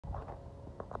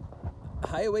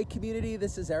Hi Awake community,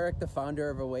 this is Erik, the founder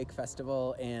of Awake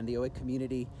Festival and the Awake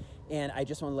community, and I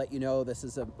just want to let you know this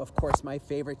is of course my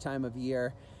favorite time of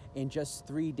year. In just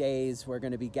 3 days we're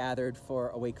going to be gathered for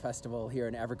Awake Festival here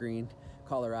in Evergreen,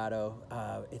 Colorado.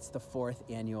 It's the 4th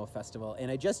annual festival, and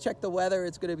I just checked the weather.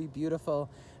 It's going to be beautiful,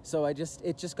 so it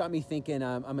just got me thinking.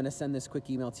 I'm going to send this quick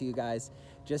email to you guys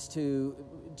just to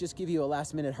give you a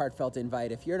last minute heartfelt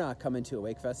invite. If you're not coming to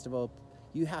Awake Festival,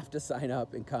 you have to sign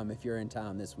up and come if you're in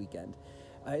town this weekend.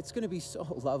 It's going to be so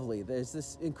lovely. There's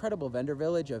this incredible vendor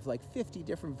village of like 50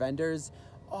 different vendors,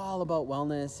 all about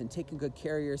wellness and taking good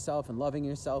care of yourself and loving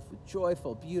yourself with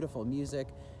joyful, beautiful music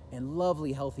and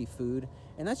lovely, healthy food.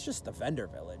 And that's just the vendor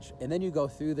village. And then you go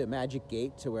through the magic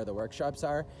gate to where the workshops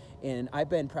are. And I've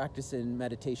been practicing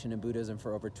meditation and Buddhism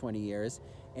for over 20 years.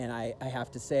 And I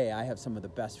have to say, I have some of the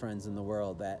best friends in the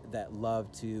world that love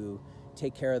to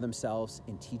take care of themselves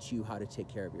and teach you how to take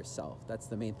care of yourself. That's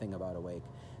the main thing about Awake.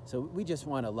 So we just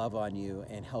want to love on you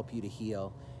and help you to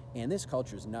heal. And this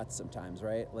culture is nuts sometimes,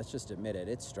 right? Let's just admit it.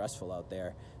 It's stressful out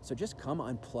there. So just come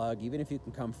unplug, even if you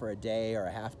can come for a day or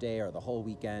a half day or the whole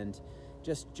weekend.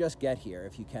 Just get here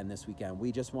if you can this weekend.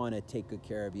 We just want to take good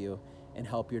care of you and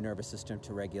help your nervous system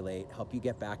to regulate, help you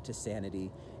get back to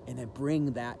sanity, and then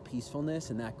bring that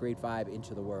peacefulness and that great vibe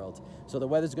into the world. So the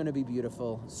weather's going to be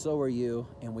beautiful, so are you,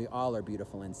 and we all are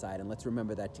beautiful inside. And let's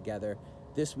remember that together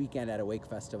this weekend at Awake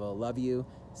Festival. Love you.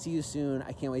 See you soon.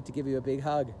 I can't wait to give you a big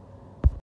hug.